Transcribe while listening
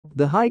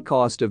The high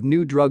cost of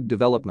new drug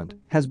development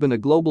has been a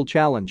global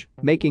challenge,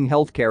 making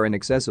healthcare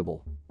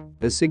inaccessible.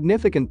 A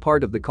significant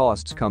part of the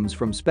costs comes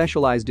from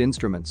specialized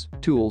instruments,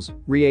 tools,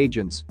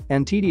 reagents,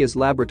 and tedious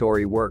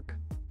laboratory work.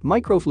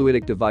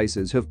 Microfluidic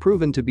devices have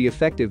proven to be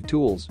effective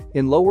tools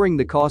in lowering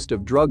the cost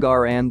of drug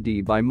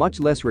R&D by much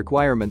less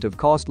requirement of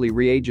costly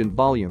reagent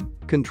volume,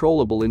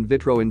 controllable in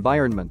vitro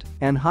environment,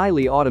 and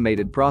highly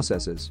automated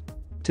processes.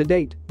 To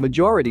date,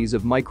 majorities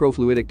of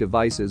microfluidic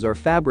devices are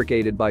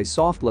fabricated by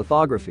soft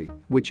lithography,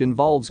 which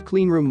involves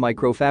cleanroom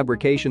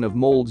microfabrication of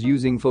molds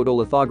using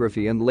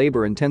photolithography and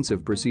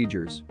labor-intensive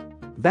procedures.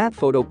 Vat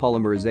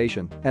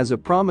photopolymerization, as a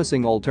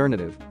promising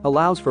alternative,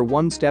 allows for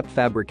one-step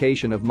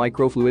fabrication of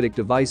microfluidic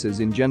devices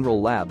in general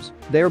labs,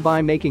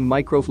 thereby making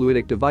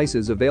microfluidic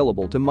devices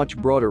available to much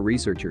broader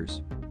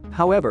researchers.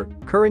 However,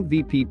 current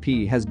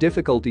VPP has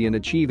difficulty in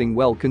achieving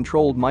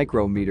well-controlled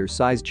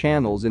micrometer-sized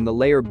channels in the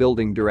layer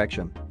building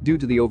direction due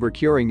to the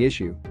overcuring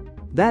issue.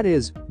 That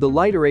is, the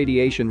light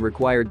irradiation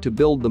required to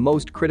build the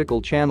most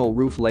critical channel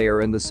roof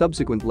layer and the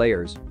subsequent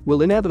layers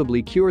will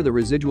inevitably cure the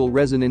residual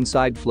resin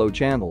inside flow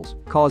channels,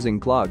 causing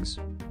clogs.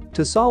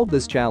 To solve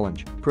this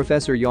challenge,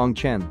 Professor Yong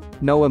Chen,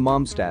 Noah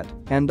Momstadt,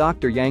 and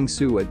Dr. Yang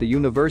Su at the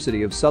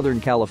University of Southern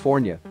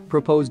California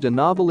proposed a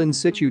novel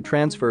in-situ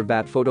transfer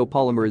vat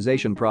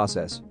photopolymerization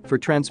process for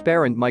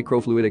transparent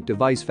microfluidic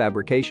device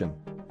fabrication.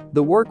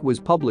 The work was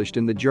published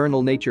in the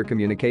journal Nature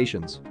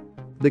Communications.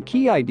 The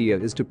key idea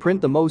is to print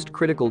the most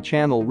critical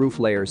channel roof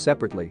layer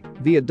separately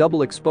via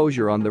double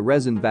exposure on the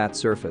resin vat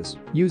surface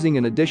using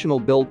an additional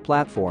build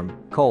platform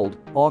called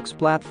aux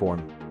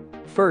platform.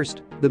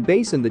 First, the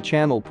base and the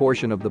channel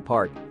portion of the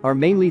part are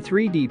mainly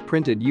 3D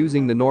printed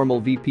using the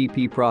normal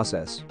VPP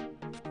process.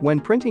 When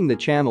printing the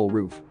channel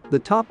roof, the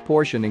top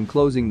portion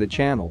enclosing the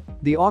channel,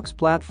 the aux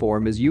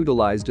platform is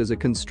utilized as a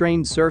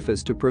constrained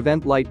surface to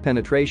prevent light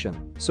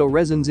penetration, so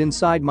resins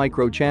inside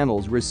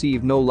microchannels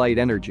receive no light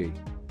energy.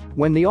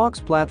 When the aux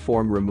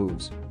platform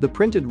removes, the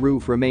printed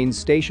roof remains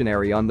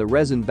stationary on the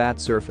resin vat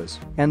surface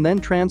and then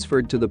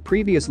transferred to the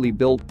previously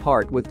built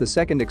part with the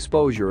second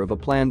exposure of a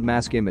planned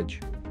mask image.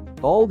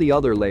 All the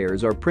other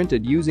layers are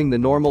printed using the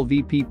normal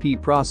VPP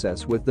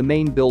process with the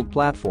main build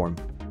platform.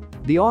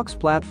 The aux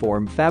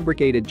platform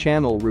fabricated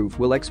channel roof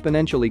will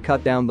exponentially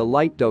cut down the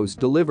light dose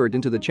delivered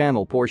into the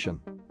channel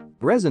portion.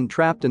 Resin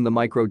trapped in the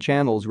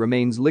microchannels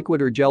remains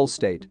liquid or gel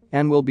state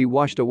and will be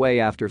washed away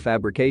after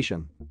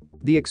fabrication.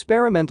 The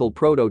experimental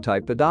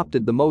prototype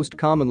adopted the most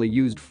commonly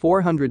used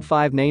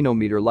 405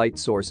 nanometer light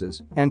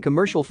sources and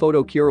commercial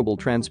photocurable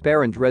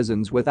transparent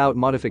resins without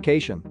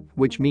modification,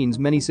 which means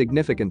many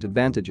significant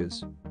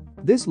advantages.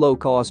 This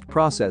low-cost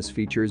process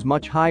features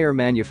much higher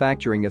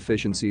manufacturing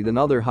efficiency than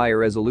other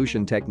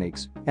higher-resolution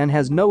techniques and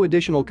has no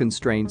additional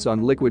constraints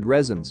on liquid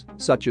resins,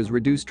 such as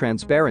reduced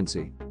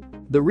transparency.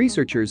 The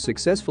researchers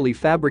successfully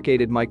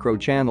fabricated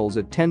microchannels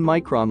at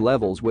 10-micron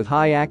levels with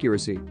high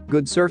accuracy,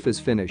 good surface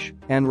finish,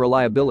 and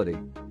reliability.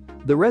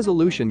 The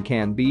resolution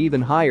can be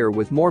even higher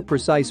with more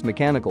precise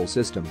mechanical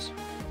systems.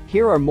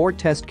 Here are more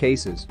test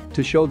cases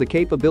to show the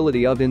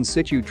capability of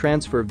in-situ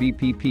transfer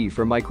VPP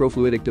for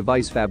microfluidic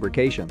device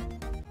fabrication.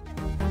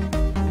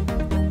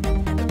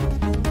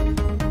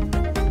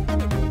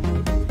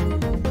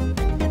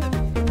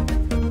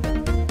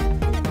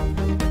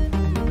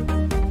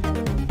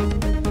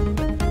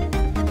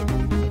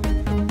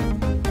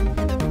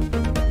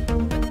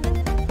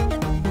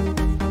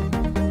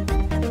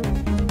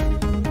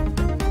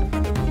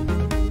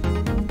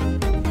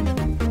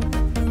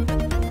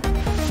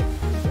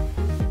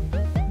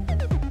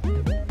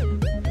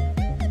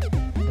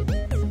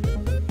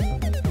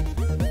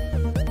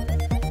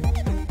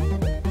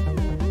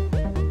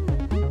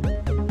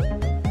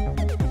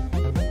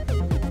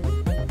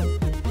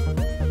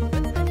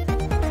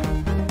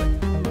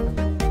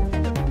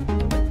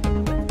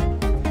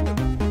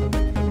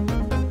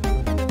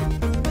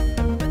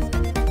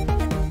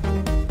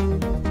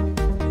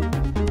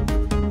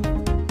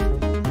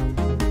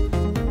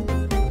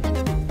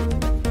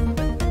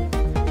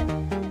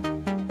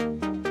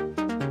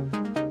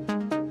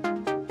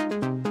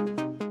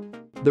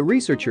 The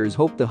researchers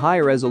hope the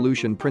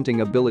high-resolution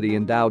printing ability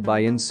endowed by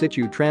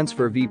in-situ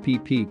transfer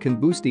VPP can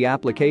boost the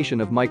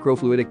application of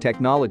microfluidic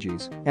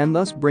technologies and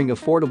thus bring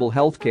affordable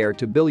healthcare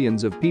to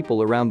billions of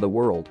people around the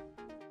world.